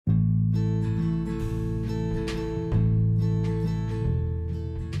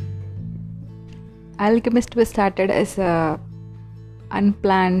Alchemist was started as a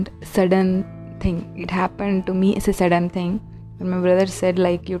unplanned, sudden thing. It happened to me as a sudden thing. When my brother said,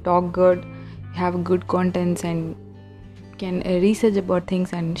 like, you talk good, you have good contents, and can research about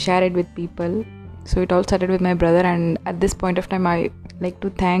things and share it with people. So it all started with my brother, and at this point of time, I like to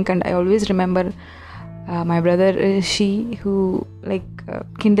thank, and I always remember my brother, she who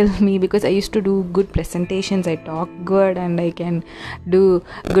kindled me, because I used to do good presentations. I talk good and I can do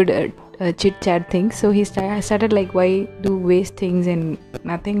good chit chat things. So I started like, why do waste things in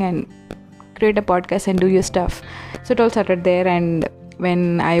nothing and create a podcast and do your stuff. So it all started there. And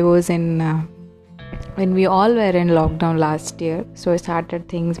when I was in when we all were in lockdown last year, so I started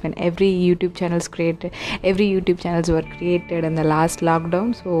things when every YouTube channels were created in the last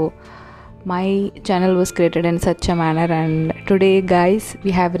lockdown. So my channel was created in such a manner, and today, guys,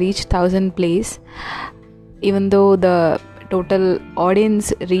 we have reached 1,000 plays. Even though the total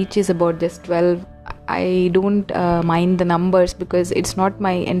audience reach is about just 12, I don't mind the numbers, because it's not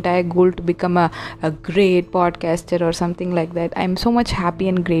my entire goal to become a great podcaster or something like that. I'm so much happy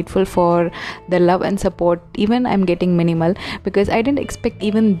and grateful for the love and support. Even I'm getting minimal, because I didn't expect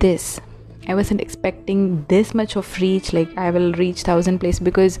even this. I wasn't expecting this much of reach. Like, I will reach 1,000 plays,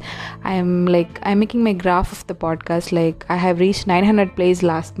 because I'm making my graph of the podcast. Like, I have reached 900 plays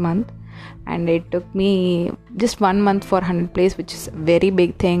last month, and it took me just 1 month for 100 plays, which is a very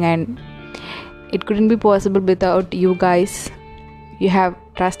big thing, and it couldn't be possible without you guys. You have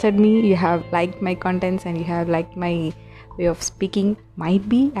trusted me, you have liked my contents, and you have liked my way of speaking. Might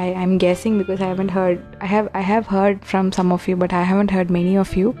be, I'm guessing, because I have heard from some of you, but I haven't heard many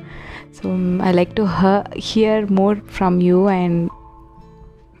of you. So I like to hear more from you. And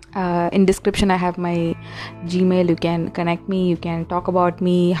in description I have my Gmail. You can connect me, you can talk about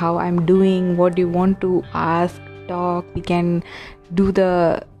me, how I'm doing, what do you want to ask, talk. We can do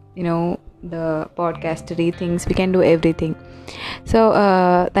the the podcastery things. We can do everything. So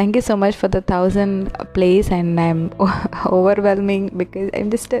thank you so much for the 1,000 plays, and I'm overwhelming, because I'm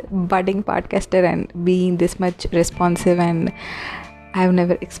just a budding podcaster, and being this much responsive, and I've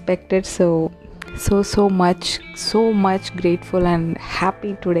never expected. So much grateful and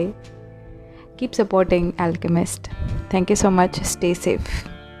happy today. Keep supporting Alchemist. Thank you so much. Stay safe.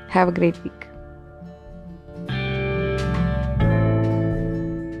 Have a great week.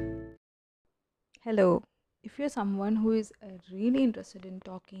 Hello. If you're someone who is really interested in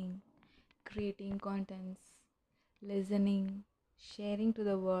talking, creating contents, listening, sharing to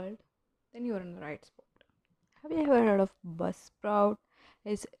the world, then you're in the right spot. Have you ever heard of Buzzsprout?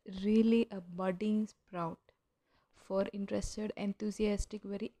 It's really a budding sprout for interested, enthusiastic,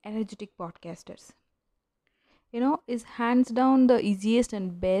 very energetic podcasters. Is hands down the easiest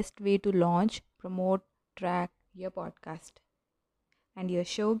and best way to launch, promote, track your podcast. And your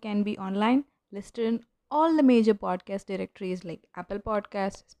show can be online, listed in all the major podcast directories like Apple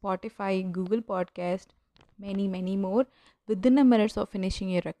Podcast, Spotify, Google Podcast, many, many more, within a minute of finishing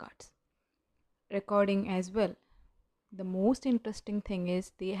your recording as well. The most interesting thing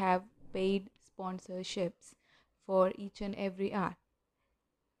is they have paid sponsorships for each and every hour.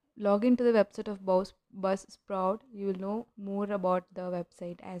 Log into the website of Buzzsprout. You will know more about the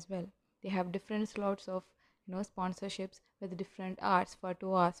website as well. They have different slots of sponsorships with different hours, for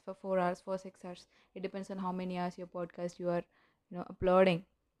 2 hours, for 4 hours, for 6 hours. It depends on how many hours your podcast you are uploading.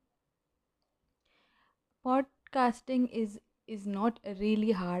 Podcasting is not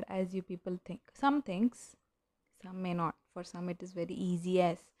really hard as you people think. Some things, some may not. For some it is very easy,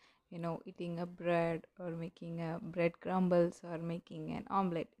 as eating a bread, or making a bread crumbles, or making an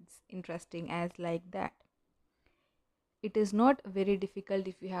omelette. It's interesting as like that. It is not very difficult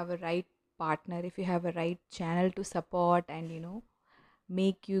if you have a right partner, if you have a right channel to support, and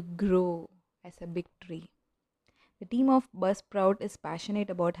make you grow as a big tree. The team of Buzzsprout is passionate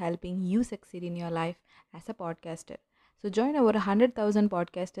about helping you succeed in your life as a podcaster. So join over 100,000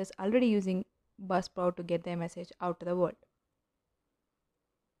 podcasters already using Buzzsprout to get their message out to the world.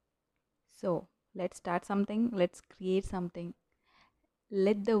 So let's start something, let's create something.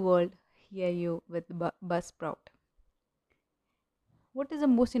 Let the world hear you with Buzzsprout. What is the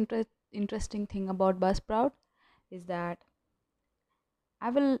most interesting thing about Buzzsprout is that I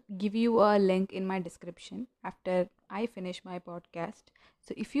will give you a link in my description after I finish my podcast.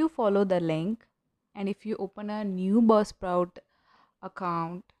 So if you follow the link, and if you open a new Buzzsprout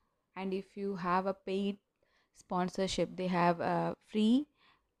account, and if you have a paid sponsorship, they have a free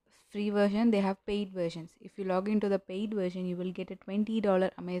version, they have paid versions. If you log into the paid version, you will get a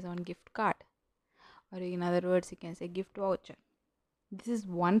 $20 Amazon gift card, or in other words, you can say gift voucher. This is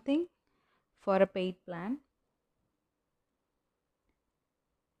one thing for a paid plan.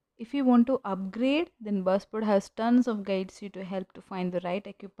 If you want to upgrade, then Buzzsprout has tons of guides you to help to find the right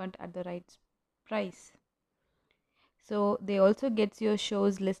equipment at the right price. So they also gets your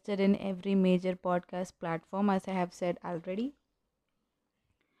shows listed in every major podcast platform, as I have said already.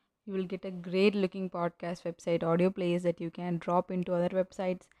 You will get a great looking podcast website audio plays that you can drop into other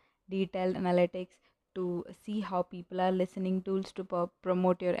websites, detailed analytics to see how people are listening, tools to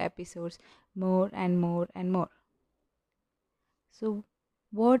promote your episodes more and more and more. So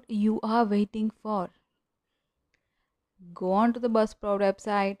what you are waiting for? Go on to the Buzzsprout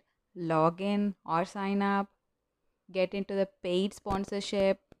website, log in or sign up, get into the paid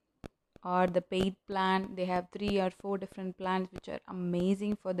sponsorship or the paid plan. They have 3 or 4 different plans which are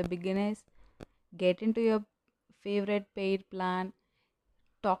amazing for the beginners. Get into your favorite paid plan,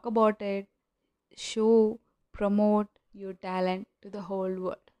 talk about it, show, promote your talent to the whole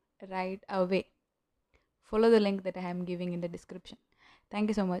world right away. Follow the link that I am giving in the description. Thank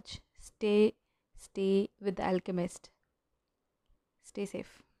you so much. Stay with the alchemist. Stay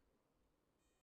safe.